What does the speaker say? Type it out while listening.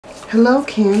Hello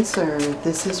Cancer,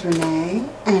 this is Renee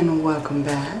and welcome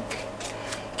back.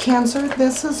 Cancer,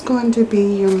 this is going to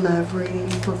be your love reading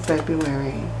for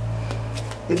February.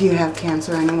 If you have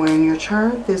Cancer anywhere in your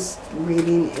chart, this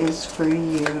reading is for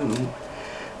you.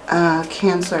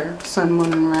 Cancer, Sun,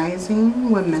 Moon, and Rising,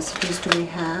 what messages do we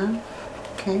have?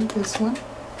 Okay, this one.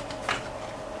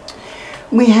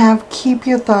 We have keep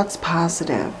your thoughts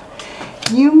positive.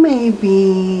 You may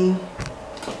be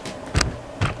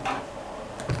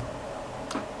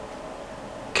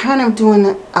kind of doing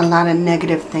a lot of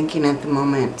negative thinking at the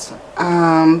moment.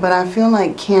 But I feel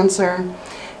like Cancer,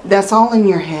 that's all in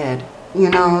your head. You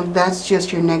know, that's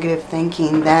just your negative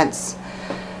thinking. That's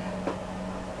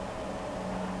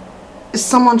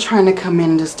someone trying to come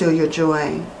in to steal your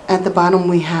joy. At the bottom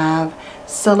we have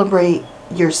celebrate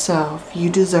yourself. You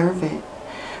deserve it.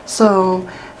 So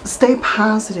stay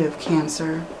positive,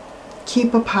 Cancer.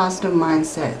 Keep a positive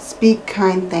mindset. Speak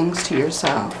kind things to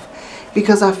yourself.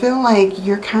 Because I feel like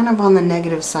you're kind of on the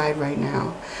negative side right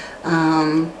now.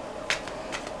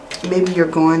 Maybe you're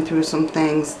going through some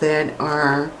things that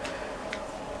are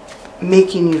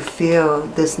making you feel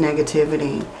this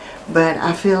negativity. But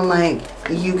I feel like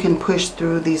you can push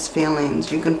through these feelings.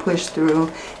 You can push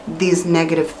through these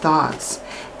negative thoughts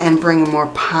and bring more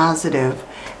positive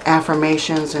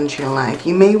affirmations into your life.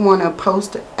 You may want to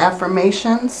post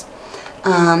affirmations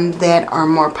that are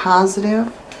more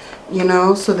positive, you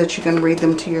know, so that you can read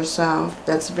them to yourself.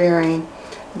 That's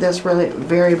really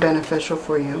very beneficial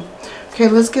for you. Okay,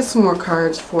 let's get some more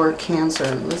cards for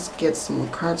Cancer. Let's get some more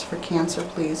cards for Cancer,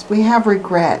 please. We have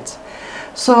regret.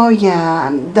 So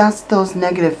yeah, that's those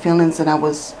negative feelings that I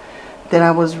was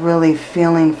really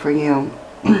feeling for you.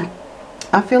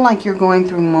 I feel like you're going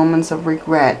through moments of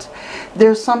regret.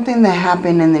 There's something that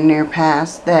happened in the near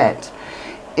past that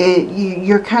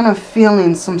you're kind of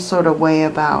feeling some sort of way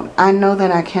about. I know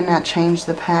that I cannot change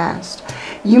the past.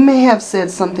 You may have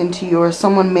said something to you, or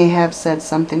someone may have said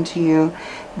something to you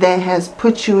that has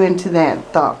put you into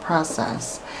that thought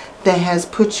process, that has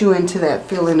put you into that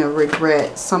feeling of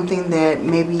regret, something that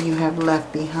maybe you have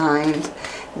left behind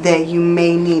that you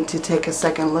may need to take a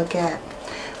second look at.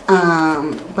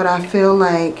 But I feel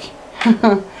like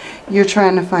you're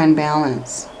trying to find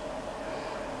balance.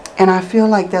 And I feel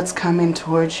like that's coming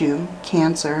towards you,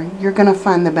 Cancer. You're going to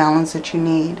find the balance that you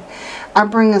need. I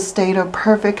bring a state of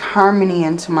perfect harmony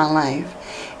into my life,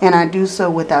 and I do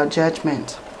so without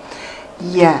judgment.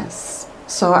 Yes.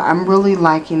 So I'm really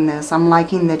liking this. I'm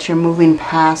liking that you're moving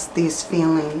past these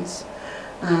feelings.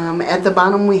 At the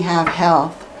bottom we have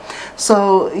health.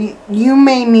 So you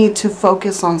may need to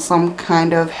focus on some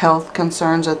kind of health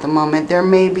concerns at the moment. There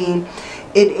may be,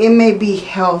 it may be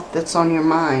health that's on your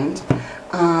mind.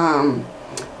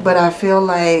 But I feel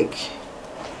like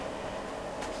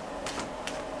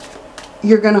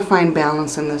you're going to find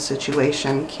balance in this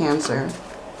situation, Cancer.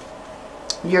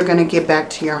 You're going to get back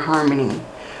to your harmony.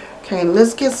 Okay,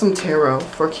 let's get some tarot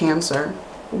for Cancer.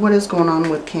 What is going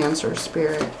on with Cancer,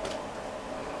 Spirit?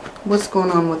 What's going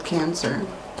on with Cancer?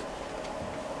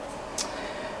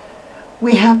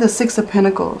 We have the Six of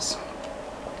Pentacles.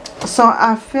 So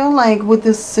I feel like with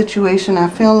this situation, I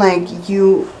feel like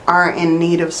you are in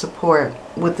need of support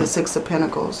with the Six of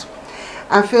Pentacles.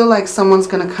 I feel like someone's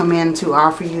going to come in to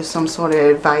offer you some sort of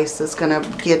advice that's going to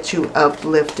get you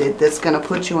uplifted, that's going to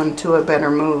put you into a better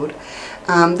mood.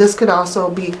 This could also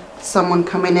be someone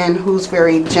coming in who's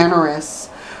very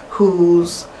generous,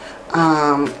 who's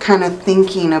kind of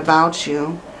thinking about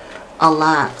you a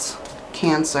lot,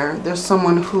 Cancer. There's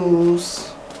someone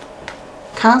who's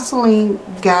constantly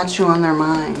got you on their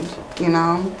mind, you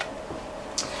know.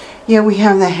 Yeah, we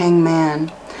have the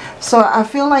Hangman. So I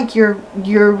feel like you're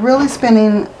really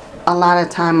spending a lot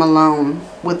of time alone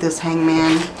with this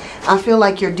Hangman. I feel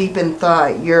like you're deep in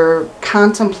thought. You're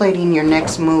contemplating your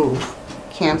next move,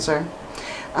 Cancer.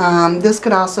 This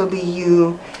could also be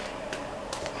you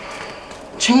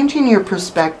changing your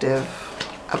perspective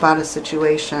about a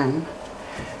situation.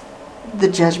 The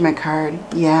Judgment card,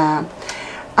 yeah.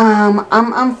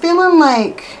 I'm feeling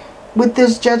like with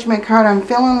this Judgment card, I'm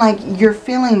feeling like you're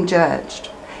feeling judged.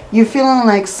 You're feeling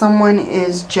like someone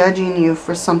is judging you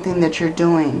for something that you're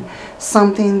doing,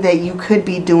 something that you could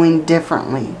be doing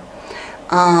differently.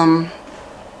 But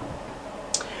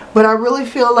I really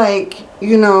feel like,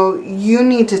 you know, you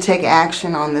need to take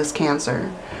action on this,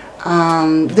 Cancer.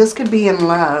 This could be in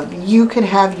love. You could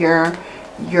have your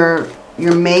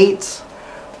mate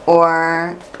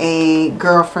or a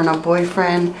girlfriend or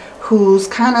boyfriend who's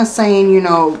kind of saying, you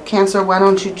know, Cancer, why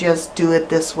don't you just do it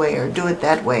this way or do it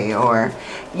that way, or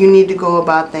you need to go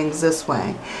about things this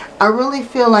way. I really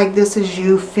feel like this is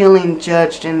you feeling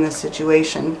judged in this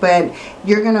situation, but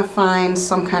you're going to find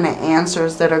some kind of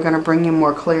answers that are going to bring you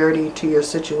more clarity to your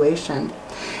situation.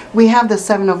 We have the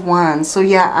Seven of Wands. So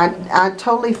yeah, I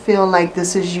totally feel like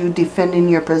this is you defending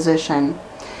your position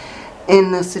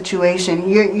in the situation.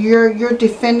 You're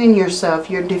defending yourself.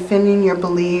 You're defending your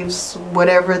beliefs,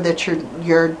 whatever that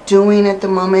you're doing at the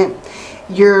moment.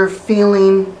 You're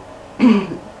feeling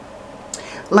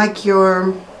like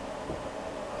you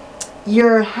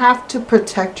have to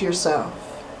protect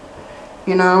yourself,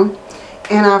 you know.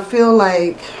 And I feel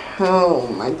like, oh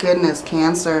my goodness,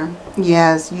 Cancer,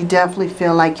 yes, you definitely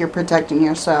feel like you're protecting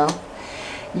yourself.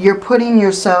 You're putting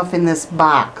yourself in this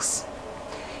box,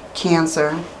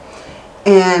 Cancer.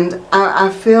 And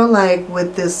I feel like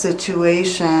with this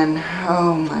situation,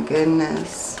 oh my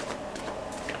goodness,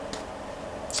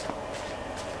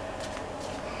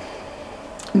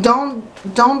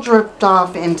 don't drift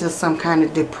off into some kind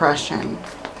of depression.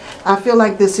 I feel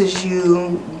like this is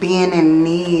you being in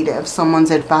need of someone's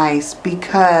advice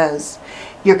because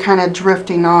you're kind of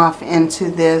drifting off into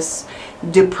this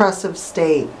depressive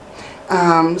state.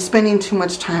 Spending too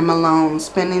much time alone,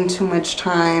 spending too much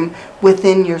time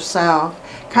within yourself,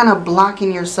 kind of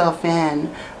blocking yourself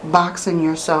in, boxing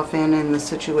yourself in the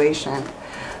situation.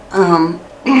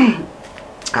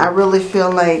 I really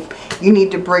feel like you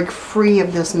need to break free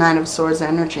of this Nine of Swords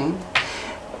energy.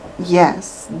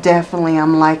 Yes, definitely,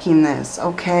 I'm liking this.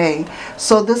 Okay,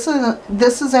 so this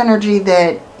is energy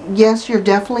that, yes, you're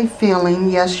definitely feeling.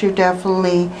 Yes, you're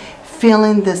definitely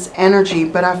feeling this energy,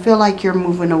 but I feel like you're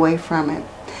moving away from it.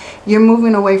 You're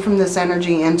moving away from this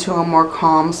energy into a more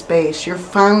calm space. You're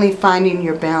finally finding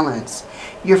your balance.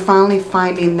 You're finally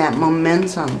finding that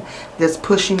momentum that's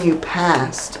pushing you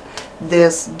past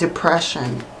this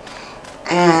depression.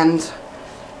 And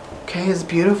okay, it's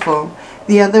beautiful.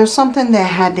 Yeah, there's something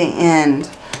that had to end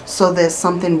so that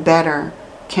something better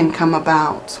can come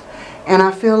about. And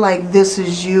I feel like this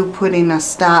is you putting a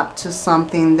stop to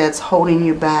something that's holding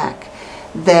you back,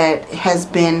 that has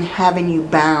been having you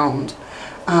bound.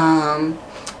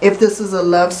 If this is a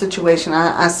love situation,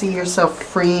 I see yourself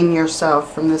freeing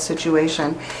yourself from the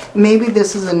situation. Maybe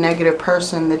this is a negative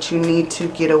person that you need to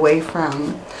get away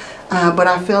from. But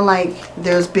I feel like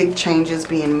there's big changes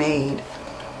being made.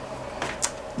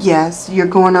 Yes, you're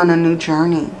going on a new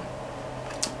journey.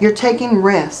 You're taking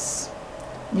risks.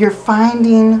 You're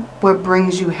finding what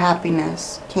brings you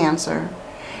happiness, Cancer.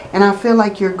 And I feel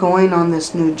like you're going on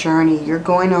this new journey. You're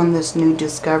going on this new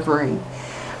discovery.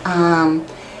 I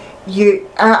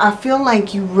feel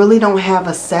like you really don't have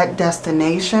a set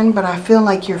destination, but I feel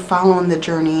like you're following the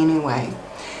journey anyway.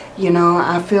 You know,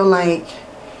 I feel like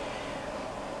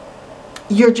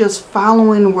you're just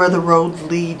following where the road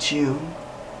leads you.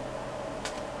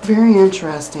 Very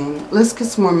interesting. Let's get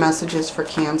some more messages for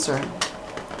Cancer.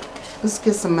 Let's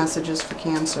get some messages for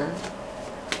Cancer.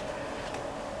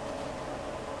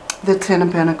 The Ten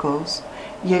of Pentacles.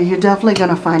 Yeah, you're definitely going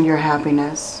to find your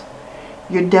happiness.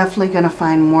 You're definitely going to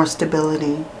find more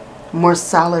stability, more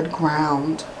solid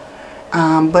ground.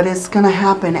 But it's going to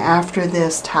happen after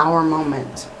this Tower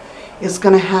moment. It's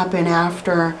going to happen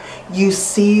after you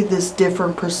see this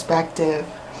different perspective.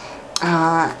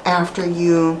 After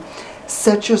you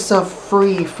set yourself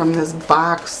free from this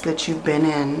box that you've been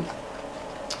in.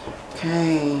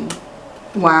 Okay.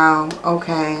 Wow.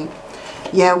 Okay.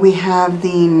 Yeah, we have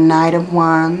the Knight of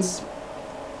Wands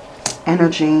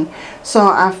energy. So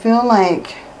I feel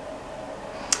like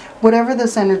whatever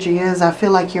this energy is, I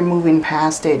feel like you're moving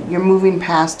past it. You're moving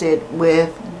past it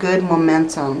with good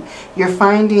momentum. You're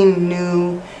finding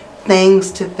new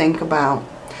things to think about.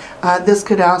 This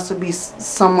could also be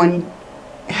someone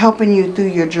helping you through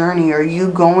your journey, or you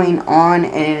going on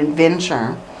an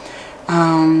adventure.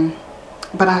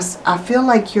 But I feel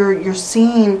like you're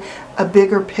seeing a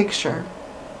bigger picture.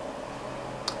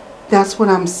 That's what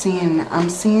I'm seeing. I'm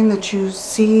seeing that you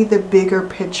see the bigger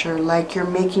picture, like you're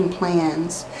making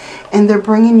plans. And they're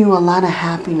bringing you a lot of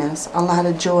happiness, a lot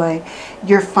of joy.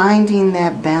 You're finding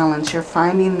that balance. You're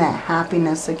finding that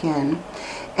happiness again.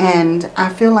 And I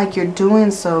feel like you're doing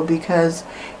so because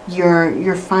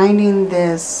you're finding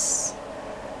this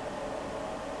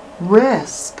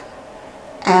risk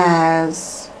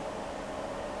as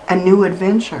a new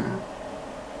adventure.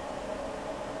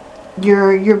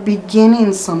 You're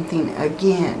beginning something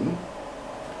again,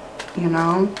 you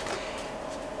know.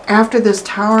 After this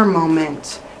Tower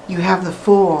moment, you have the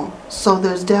Fool. So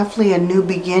there's definitely a new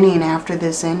beginning after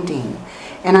this ending.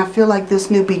 And I feel like this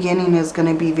new beginning is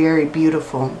going to be very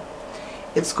beautiful.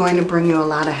 It's going to bring you a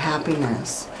lot of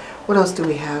happiness. What else do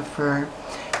we have for...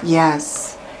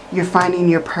 Yes, you're finding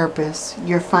your purpose.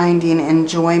 You're finding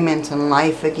enjoyment in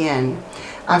life again.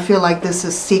 I feel like this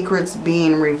is secrets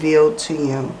being revealed to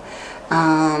you.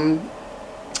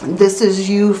 This is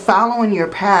you following your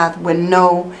path with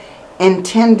no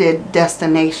intended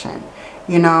destination.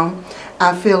 You know,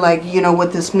 I feel like, you know,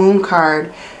 with this moon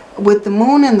card, with the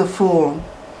moon and the fool,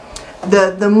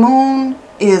 the moon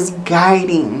is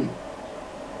guiding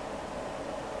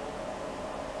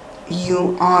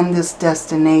you on this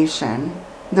destination.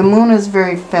 The moon is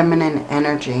very feminine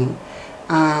energy.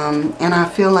 And I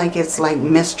feel like it's like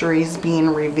mysteries being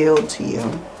revealed to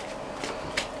you.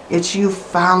 It's you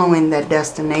following that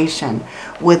destination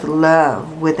with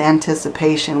love, with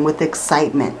anticipation, with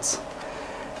excitement.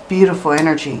 Beautiful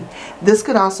energy. This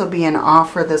could also be an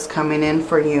offer that's coming in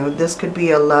for you. This could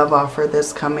be a love offer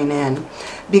that's coming in.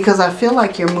 Because I feel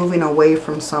like you're moving away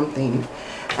from something.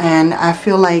 And I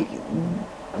feel like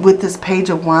with this Page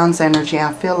of Wands energy,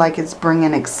 I feel like it's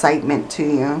bringing excitement to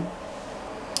you.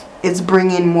 It's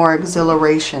bringing more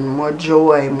exhilaration, more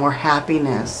joy, more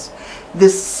happiness.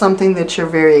 This is something that you're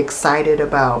very excited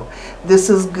about. This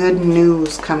is good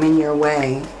news coming your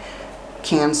way,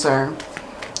 Cancer.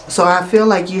 So I feel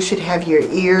like you should have your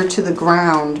ear to the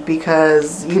ground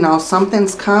because, you know,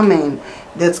 something's coming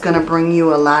that's going to bring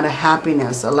you a lot of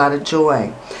happiness, a lot of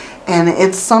joy. And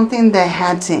it's something that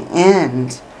had to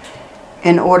end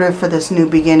in order for this new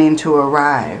beginning to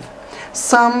arrive.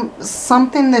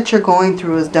 Something that you're going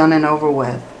through is done and over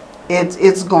with.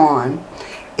 It's gone.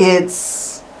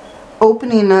 It's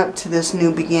opening up to this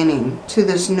new beginning, to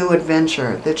this new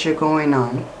adventure that you're going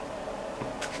on.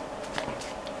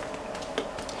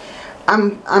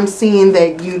 I'm seeing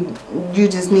that you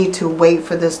just need to wait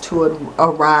for this to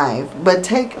arrive, but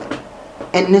take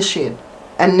initiative,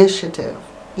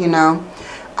 you know.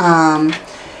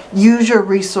 Use your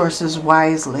resources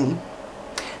wisely.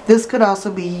 This could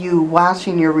also be you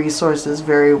watching your resources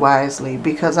very wisely,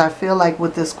 because I feel like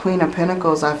with this Queen of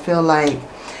Pentacles, I feel like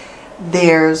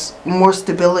there's more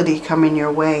stability coming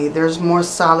your way. There's more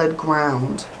solid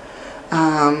ground.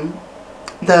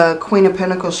 The Queen of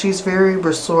Pentacles, she's very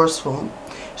resourceful.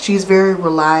 She's very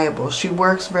reliable. She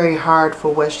works very hard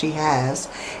for what she has.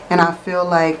 And I feel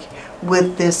like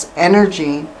with this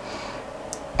energy,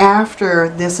 after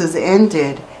this is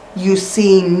ended, you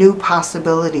see new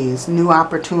possibilities, new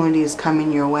opportunities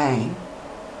coming your way.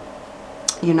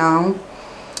 You know?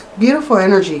 Beautiful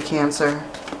energy, Cancer.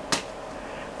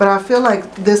 But I feel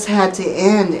like this had to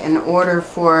end in order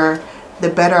for the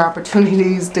better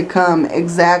opportunities to come.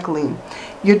 Exactly.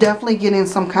 You're definitely getting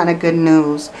some kind of good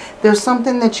news. There's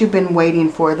something that you've been waiting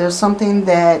for. There's something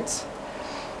that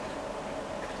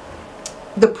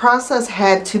the process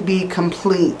had to be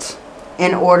complete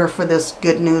in order for this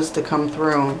good news to come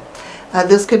through.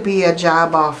 This could be a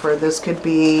job offer. This could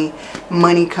be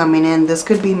money coming in. This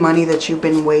could be money that you've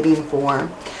been waiting for.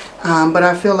 But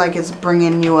I feel like it's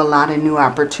bringing you a lot of new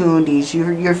opportunities.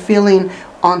 You're feeling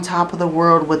on top of the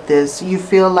world with this. You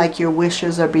feel like your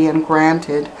wishes are being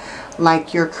granted.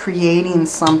 Like you're creating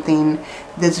something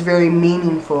that's very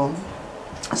meaningful.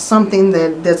 Something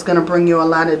that's going to bring you a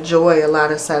lot of joy, a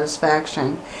lot of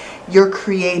satisfaction. You're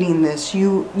creating this.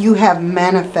 You have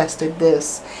manifested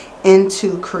this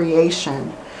into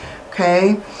creation.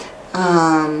 Okay?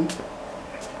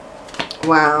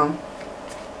 Wow.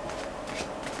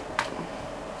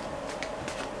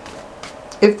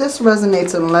 If this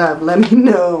resonates in love, let me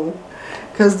know.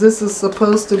 Because this is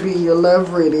supposed to be your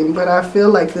love reading. But I feel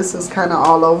like this is kind of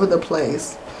all over the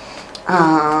place.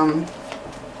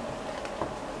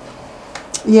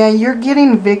 Yeah, you're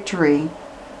getting victory.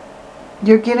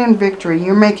 You're getting victory.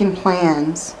 You're making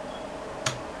plans.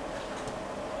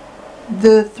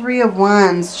 The Three of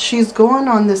Wands, she's going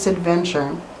on this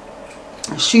adventure.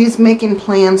 She's making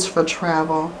plans for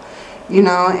travel. You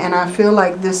know, and I feel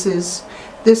like this is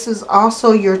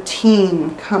also your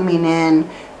team coming in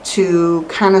to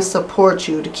kind of support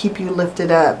you, to keep you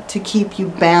lifted up, to keep you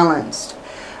balanced.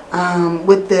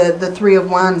 With the Three of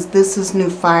Wands, this is new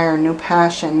fire, new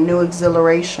passion, new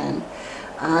exhilaration.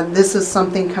 This is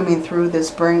something coming through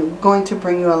that's going to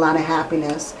bring you a lot of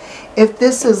happiness. If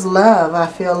this is love, I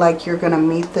feel like you're going to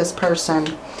meet this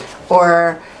person,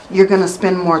 or you're going to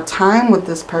spend more time with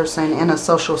this person in a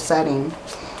social setting.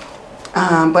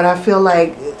 But I feel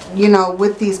like, you know,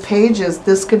 with these pages,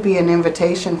 this could be an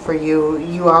invitation for you.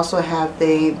 You also have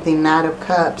the Knight of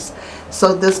Cups.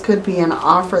 So this could be an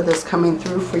offer that's coming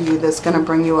through for you that's going to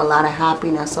bring you a lot of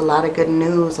happiness, a lot of good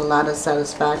news, a lot of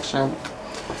satisfaction.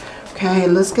 Okay,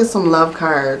 let's get some love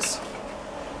cards.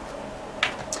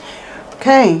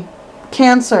 Okay,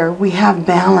 Cancer, we have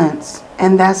balance.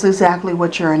 And that's exactly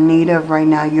what you're in need of right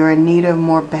now. You're in need of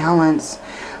more balance.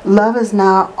 Love is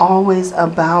not always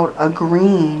about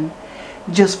agreeing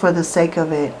just for the sake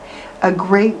of it. A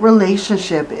great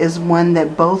relationship is one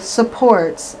that both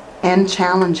supports and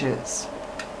challenges.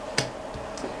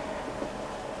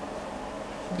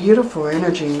 Beautiful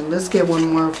energy. Let's get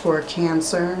one more for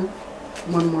Cancer.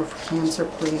 One more for Cancer,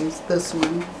 please. This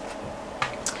one.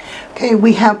 Okay,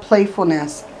 we have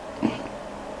playfulness.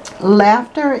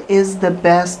 Laughter is the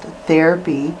best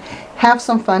therapy. Have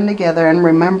some fun together, and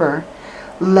remember,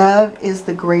 love is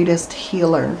the greatest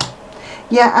healer.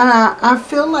 Yeah, and I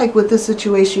feel like with this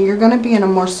situation, you're going to be in a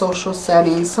more social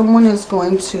setting. Someone is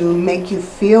going to make you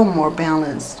feel more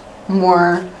balanced,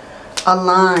 more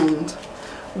aligned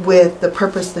with the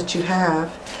purpose that you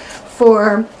have.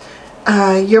 For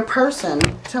your person,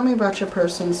 tell me about your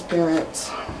person,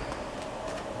 Spirit.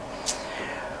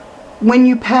 When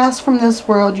you pass from this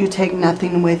world, you take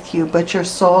nothing with you but your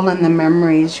soul and the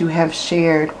memories you have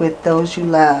shared with those you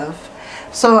love.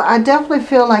 So I definitely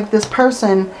feel like this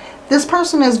person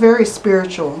is very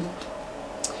spiritual.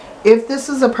 If this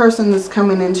is a person that's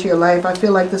coming into your life, I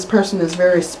feel like this person is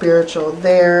very spiritual.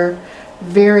 They're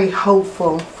very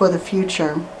hopeful for the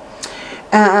future.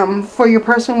 For your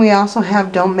person, we also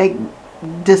have don't make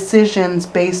decisions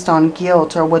based on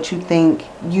guilt or what you think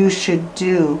you should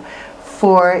do.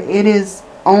 For it is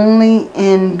only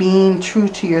in being true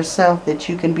to yourself that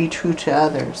you can be true to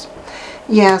others.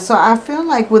 Yeah, so I feel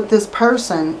like with this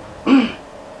person,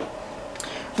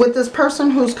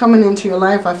 who's coming into your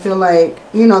life, I feel like,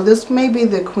 you know, this may be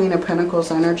the Queen of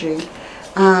Pentacles energy.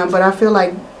 But I feel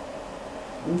like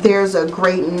there's a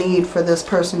great need for this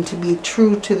person to be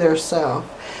true to their self,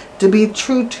 to be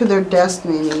true to their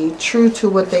destiny, true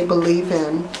to what they believe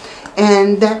in.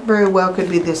 And that very well could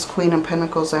be this Queen of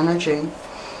Pentacles energy.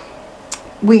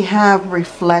 We have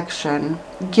reflection.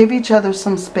 Give each other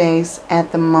some space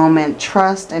at the moment.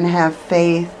 Trust and have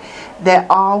faith that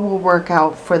all will work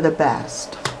out for the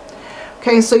best.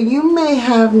 Okay, so you may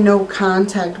have no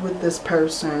contact with this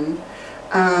person.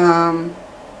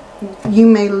 You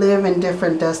may live in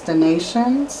different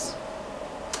destinations.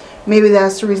 Maybe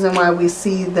that's the reason why we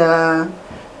see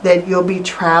that you'll be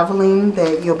traveling,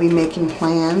 that you'll be making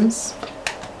plans.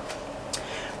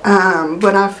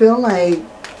 But I feel like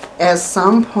at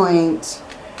some point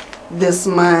this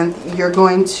month, you're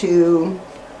going to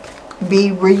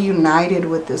be reunited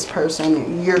with this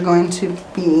person. You're going to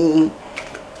be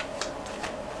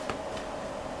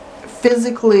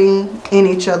physically in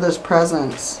each other's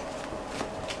presence.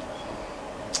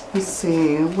 Let's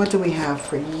see, what do we have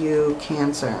for you,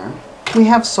 Cancer? We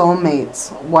have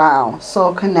soulmates. Wow.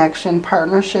 Soul connection,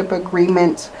 partnership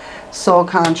agreement, soul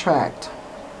contract.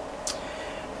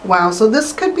 Wow. So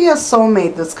this could be a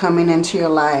soulmate that's coming into your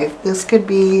life. This could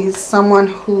be someone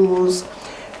who's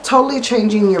totally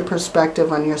changing your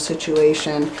perspective on your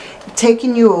situation,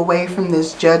 taking you away from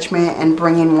this judgment and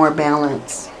bringing more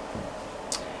balance.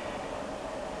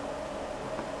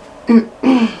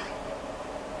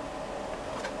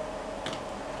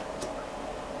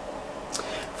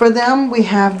 For them, we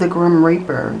have the Grim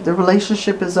Reaper. The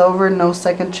relationship is over, no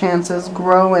second chances.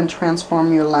 Grow and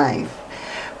transform your life.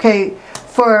 Okay,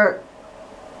 for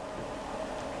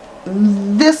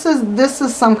this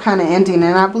is some kind of ending,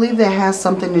 and I believe that has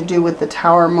something to do with the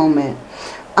Tower moment.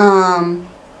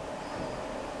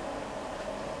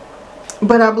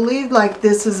 But I believe like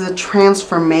this is a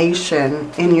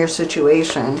transformation in your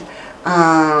situation.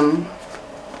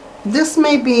 This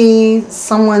may be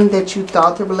someone that you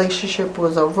thought the relationship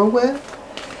was over with,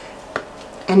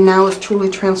 and now it's truly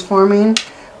transforming.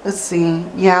 Let's see.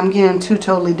 Yeah, I'm getting two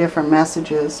totally different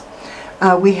messages.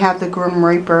 We have the Grim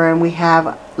Reaper, and we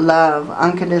have love,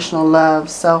 unconditional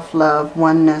love, self-love,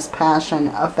 oneness, passion,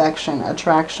 affection,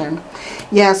 attraction.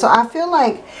 Yeah, so I feel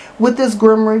like with this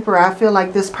Grim Reaper, I feel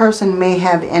like this person may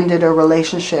have ended a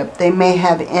relationship. They may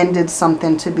have ended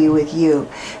something to be with you,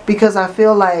 because I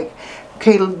feel like,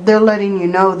 okay, they're letting you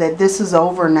know that this is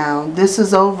over now. This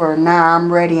is over. Now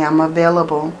I'm ready. I'm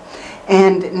available.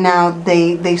 And now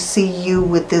they see you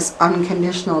with this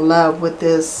unconditional love, with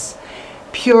this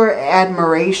pure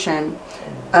admiration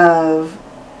of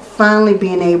finally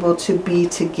being able to be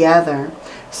together.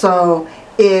 So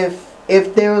if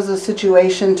there was a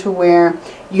situation to where,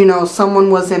 you know,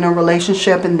 someone was in a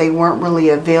relationship and they weren't really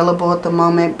available at the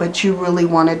moment, but you really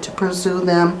wanted to pursue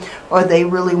them, or they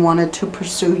really wanted to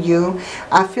pursue you,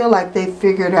 I feel like they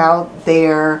figured out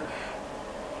their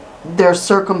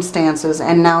circumstances,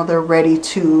 and now they're ready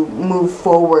to move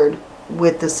forward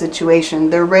with the situation.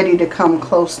 They're ready to come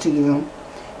close to you,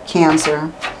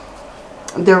 Cancer.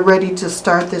 They're ready to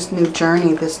start this new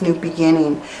journey, this new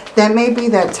beginning. That may be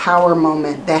that tower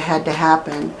moment that had to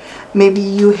happen. Maybe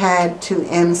you had to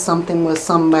end something with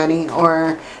somebody,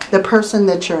 or the person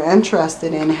that you're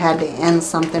interested in had to end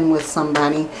something with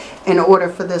somebody in order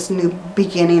for this new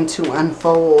beginning to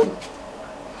unfold.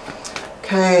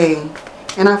 Okay.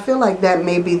 And I feel like that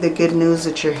may be the good news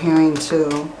that you're hearing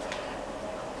too.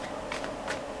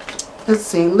 Let's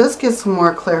see. Let's get some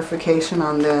more clarification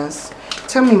on this.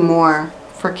 Tell me more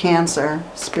for Cancer.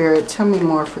 Spirit, tell me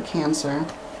more for Cancer.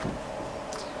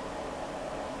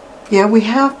 Yeah, we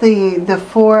have the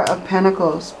Four of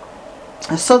Pentacles.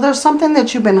 So there's something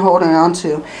that you've been holding on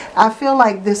to. I feel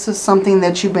like this is something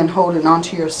that you've been holding on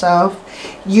to yourself.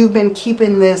 You've been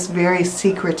keeping this very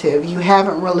secretive. You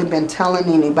haven't really been telling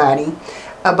anybody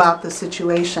about the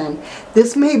situation.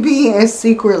 This may be a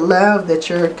secret love that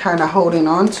you're kind of holding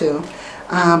on to.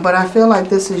 But I feel like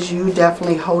this is you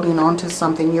definitely holding on to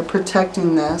something. You're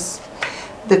protecting this.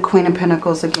 The Queen of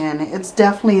Pentacles again. It's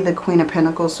definitely the Queen of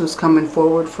Pentacles who's coming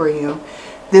forward for you.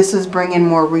 This is bringing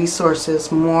more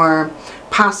resources, more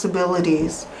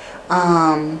possibilities.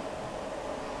 I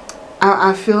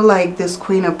feel like this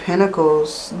Queen of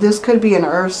Pentacles, this could be an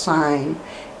earth sign,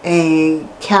 a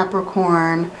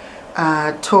Capricorn,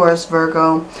 Taurus,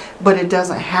 Virgo, but it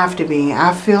doesn't have to be.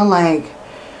 I feel like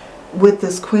with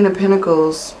this Queen of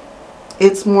Pentacles,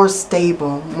 it's more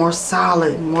stable, more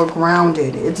solid, more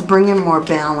grounded. It's bringing more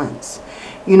balance.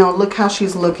 You know, look how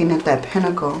she's looking at that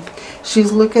pentacle.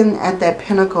 She's looking at that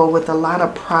pentacle with a lot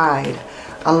of pride,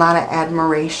 a lot of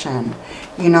admiration.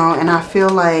 You know, and I feel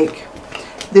like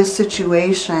this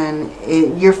situation,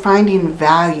 you're finding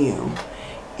value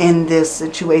in this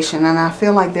situation. And I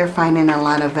feel like they're finding a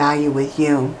lot of value with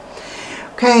you.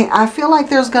 Okay, I feel like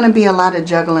there's going to be a lot of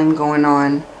juggling going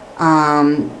on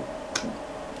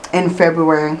in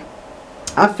February.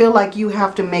 I feel like you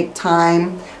have to make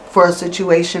time for a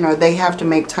situation, or they have to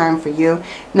make time for you.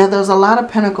 Now there's a lot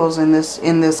of pentacles in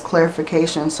this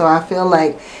clarification, so I feel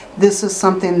like this is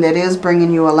something that is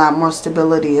bringing you a lot more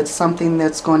stability. It's something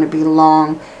that's going to be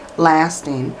long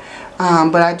lasting.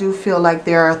 But I do feel like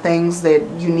there are things that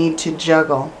you need to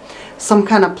juggle. Some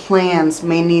kind of plans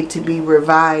may need to be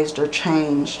revised or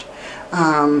changed.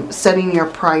 Setting your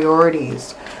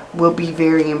priorities will be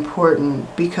very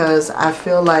important, because I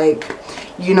feel like,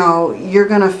 you know, you're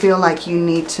going to feel like you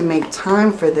need to make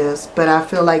time for this, but I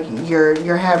feel like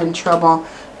you're having trouble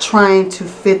trying to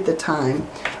fit the time.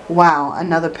 Wow,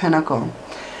 another pentacle.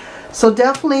 So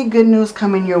definitely good news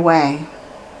coming your way.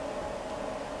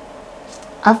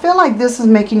 I feel like this is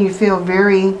making you feel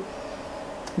very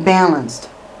balanced,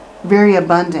 very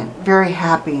abundant, very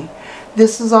happy.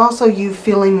 This is also you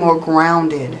feeling more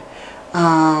grounded.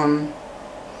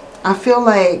 I feel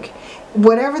like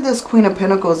whatever this Queen of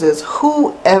Pentacles is,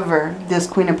 whoever this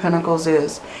Queen of Pentacles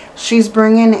is, she's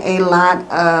bringing a lot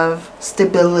of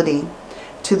stability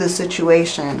to the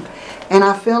situation. And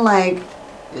I feel like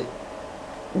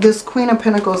this Queen of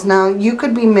Pentacles, now you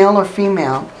could be male or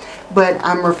female, but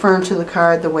I'm referring to the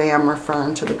card the way I'm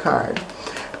referring to the card.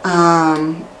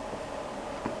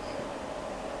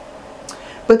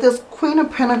 But this Queen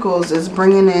of Pentacles is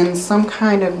bringing in some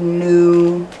kind of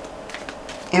new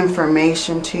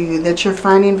information to you that you're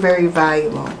finding very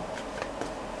valuable.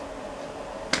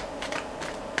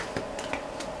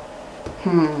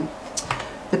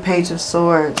 The Page of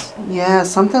Swords. Yeah,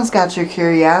 something's got your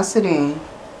curiosity.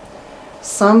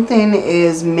 Something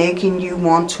is making you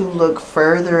want to look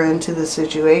further into the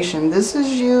situation. This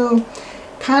is you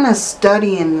kind of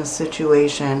studying the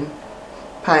situation,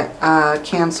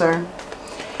 Cancer.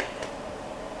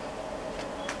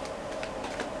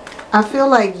 I feel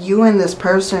like you and this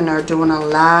person are doing a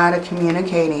lot of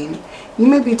communicating. You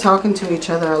may be talking to each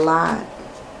other a lot.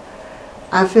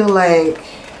 I feel like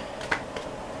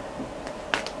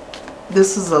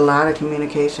this is a lot of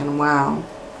communication. Wow.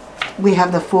 We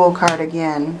have the Fool card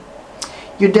again.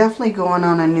 You're definitely going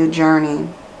on a new journey.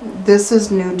 This is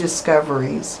new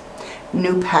discoveries,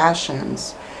 new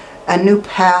passions, a new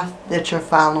path that you're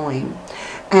following.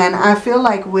 And I feel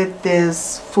like with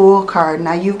this Fool card,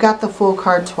 now you've got the Fool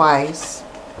card twice.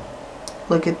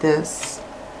 Look at this.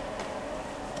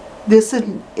 This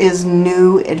is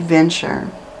new adventure.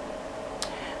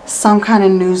 Some kind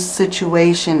of new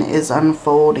situation is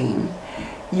unfolding.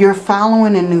 You're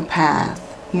following a new path.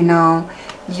 You know,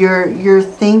 you're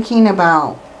thinking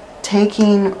about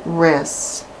taking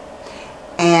risks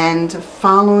and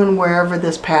following wherever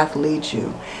this path leads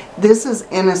you. This is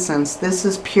innocence. This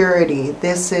is purity.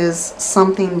 This is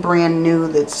something brand new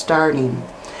that's starting.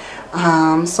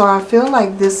 So I feel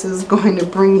like this is going to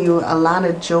bring you a lot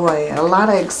of joy, a lot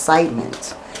of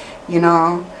excitement, you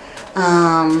know.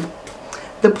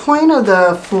 The point of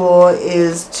the Fool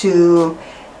is to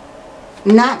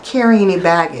not carry any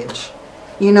baggage.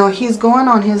 You know, he's going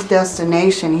on his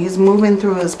destination. He's moving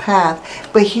through his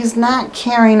path, but he's not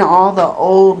carrying all the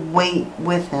old weight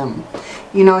with him.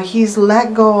 You know, he's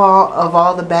let go of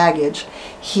all the baggage.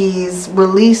 He's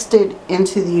released it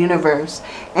into the universe,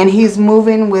 and he's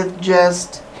moving with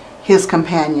just his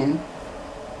companion.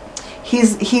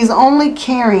 He's only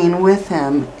carrying with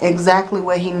him exactly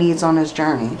what he needs on his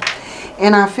journey.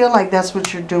 And I feel like that's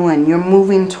what you're doing. You're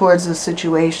moving towards the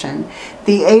situation.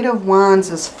 The Eight of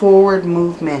Wands is forward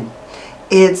movement.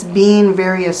 It's being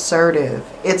very assertive.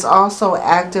 It's also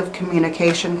active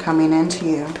communication coming into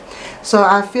you. So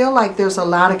I feel like there's a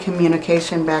lot of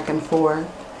communication back and forth.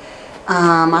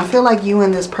 I feel like you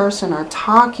and this person are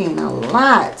talking a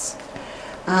lot.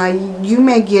 You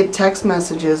may get text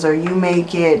messages, or you may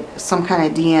get some kind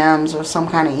of DMs, or some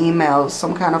kind of emails,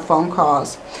 some kind of phone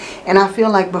calls. And I feel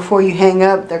like before you hang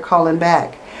up, they're calling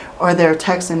back, or they're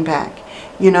texting back.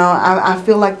 You know, I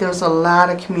feel like there's a lot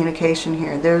of communication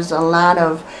here. There's a lot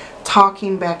of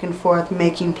talking back and forth,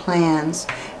 making plans,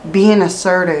 being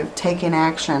assertive, taking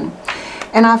action.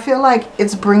 And I feel like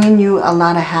it's bringing you a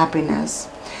lot of happiness.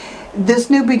 This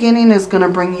new beginning is going to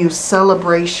bring you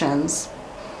celebrations.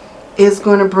 It's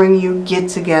going to bring you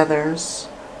get-togethers.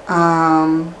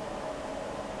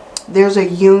 There's a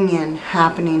union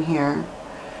happening here.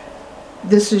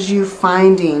 This is you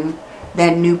finding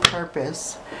that new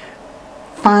purpose.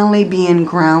 Finally being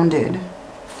grounded.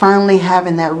 Finally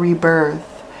having that rebirth.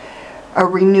 A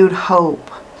renewed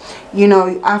hope. You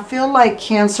know, I feel like,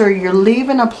 Cancer, you're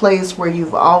leaving a place where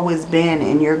you've always been,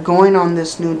 and you're going on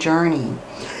this new journey.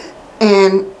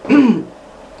 And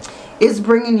it's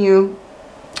bringing you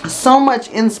so much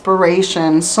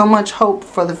inspiration, so much hope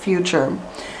for the future.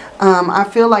 I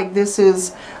feel like this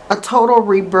is a total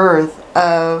rebirth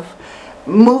of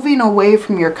moving away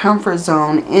from your comfort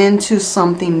zone into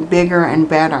something bigger and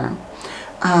better.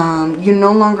 You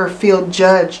no longer feel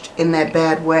judged in that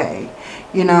bad way.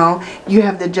 You know, you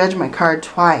have the Judgment card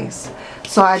twice.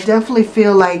 So I definitely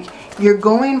feel like you're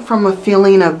going from a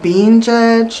feeling of being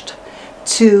judged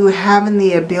to having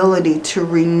the ability to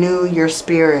renew your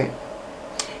spirit.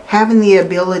 Having the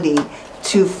ability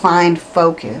to find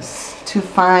focus, to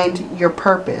find your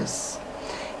purpose.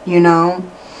 You know,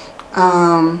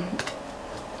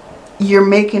 you're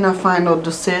making a final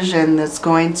decision that's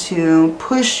going to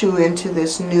push you into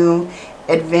this new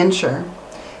adventure,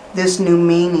 this new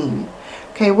meaning.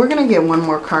 Okay, we're going to get one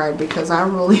more card because I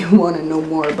really want to know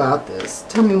more about this.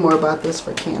 Tell me more about this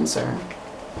for Cancer.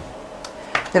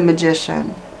 The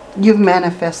Magician. You've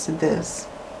manifested this.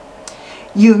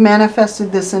 You've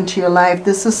manifested this into your life.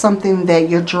 This is something that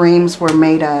your dreams were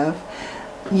made of.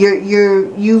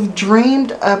 You've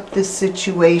dreamed up this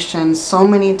situation so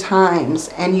many times,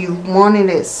 and you've wanted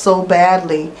it so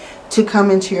badly to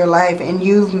come into your life, and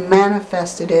you've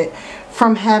manifested it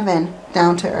from heaven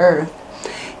down to earth.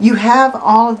 You have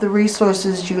all of the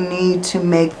resources you need to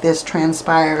make this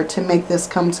transpire, to make this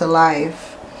come to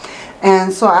life.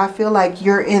 And so I feel like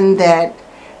you're in that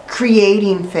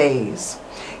creating phase.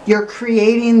 You're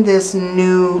creating this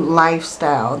new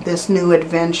lifestyle, this new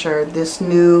adventure, this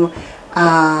new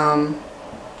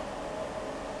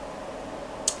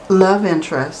love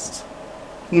interest,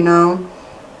 you know.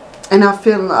 And I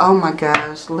feel, oh my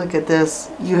gosh, look at this.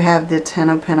 You have the Ten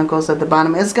of Pentacles at the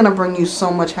bottom. It's going to bring you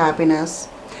so much happiness,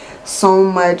 so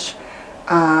much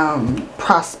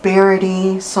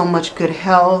prosperity, so much good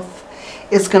health.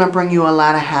 It's going to bring you a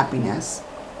lot of happiness.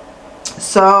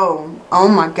 So, oh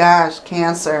my gosh,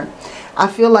 Cancer, I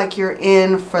feel like you're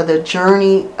in for the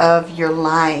journey of your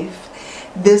life.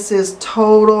 This is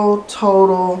total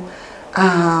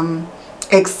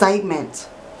excitement,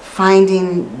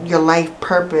 finding your life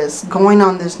purpose, going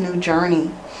on this new journey.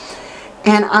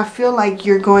 And I feel like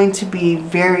you're going to be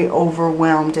very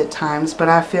overwhelmed at times, but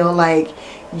I feel like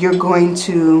you're going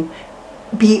to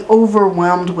be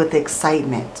overwhelmed with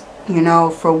excitement, you know,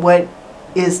 for what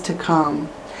is to come.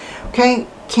 Okay,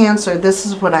 Cancer, this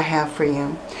is what I have for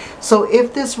you. So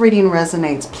if this reading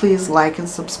resonates, please like and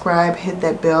subscribe. Hit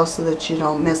that bell so that you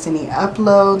don't miss any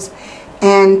uploads.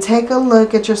 And take a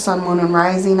look at your sun, moon, and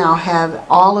rising. I'll have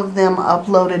all of them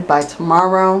uploaded by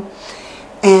tomorrow.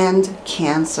 And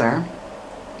Cancer,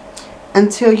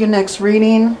 until your next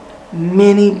reading,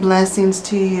 many blessings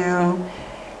to you.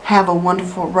 Have a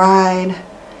wonderful ride.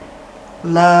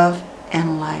 Love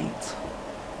and light.